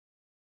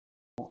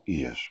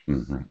Yes.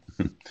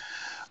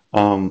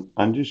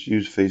 I just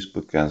use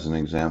Facebook as an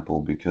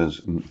example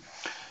because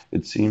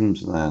it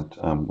seems that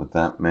with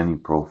that many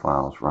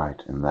profiles,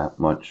 right, and that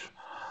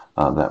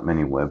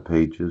many web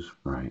pages,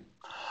 right,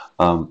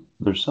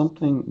 there's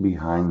something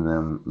behind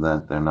them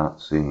that they're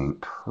not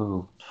seeing.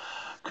 Oh,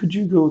 could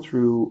you go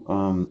through,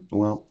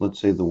 well, let's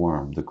say the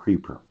worm, the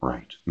creeper,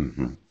 right?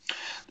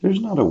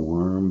 There's not a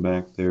worm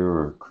back there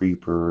or a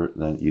creeper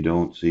that you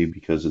don't see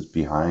because it's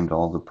behind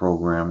all the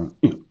programming.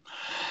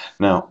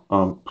 Now,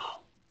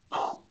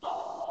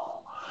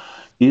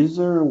 is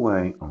there a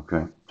way,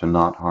 okay, to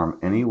not harm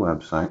any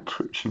website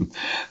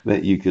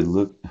that you could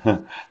look?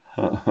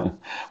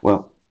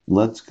 Well,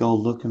 let's go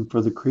looking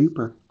for the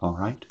creeper. All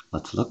right,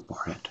 let's look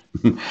for it.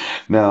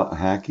 Now,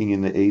 hacking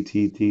into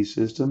ATT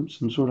systems,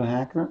 some sort of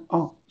hacker?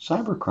 Oh,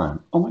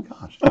 cybercrime. Oh my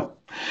gosh.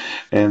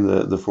 And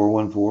the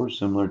 414,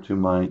 similar to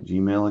my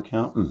Gmail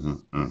account.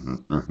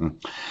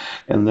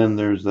 And then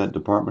there's that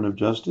Department of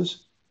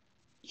Justice.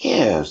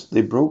 Yes,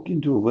 they broke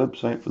into a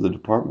website for the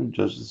Department of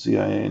Justice,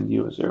 CIA, and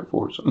U.S. Air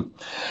Force.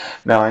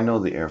 Now, I know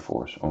the Air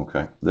Force,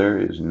 okay? There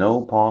is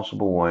no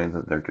possible way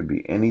that there could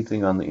be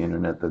anything on the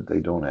internet that they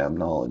don't have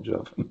knowledge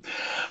of.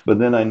 But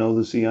then I know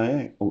the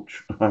CIA. Oh,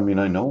 I mean,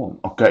 I know him.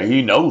 Okay,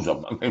 he knows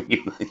them.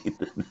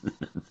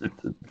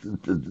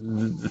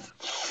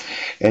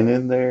 And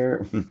in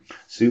their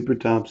super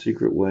top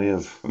secret way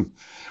of,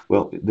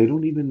 well, they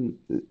don't even,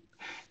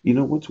 you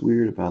know what's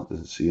weird about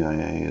the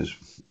CIA is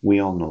we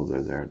all know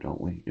they're there, don't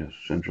we? Yes,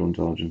 Central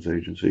Intelligence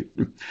Agency.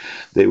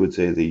 They would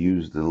say they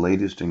use the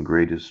latest and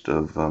greatest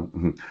of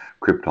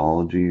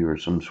cryptology or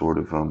some sort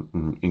of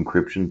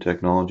encryption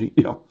technology.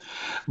 Yeah.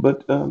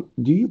 But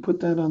do you put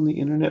that on the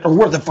internet? Or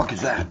where the fuck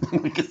is that?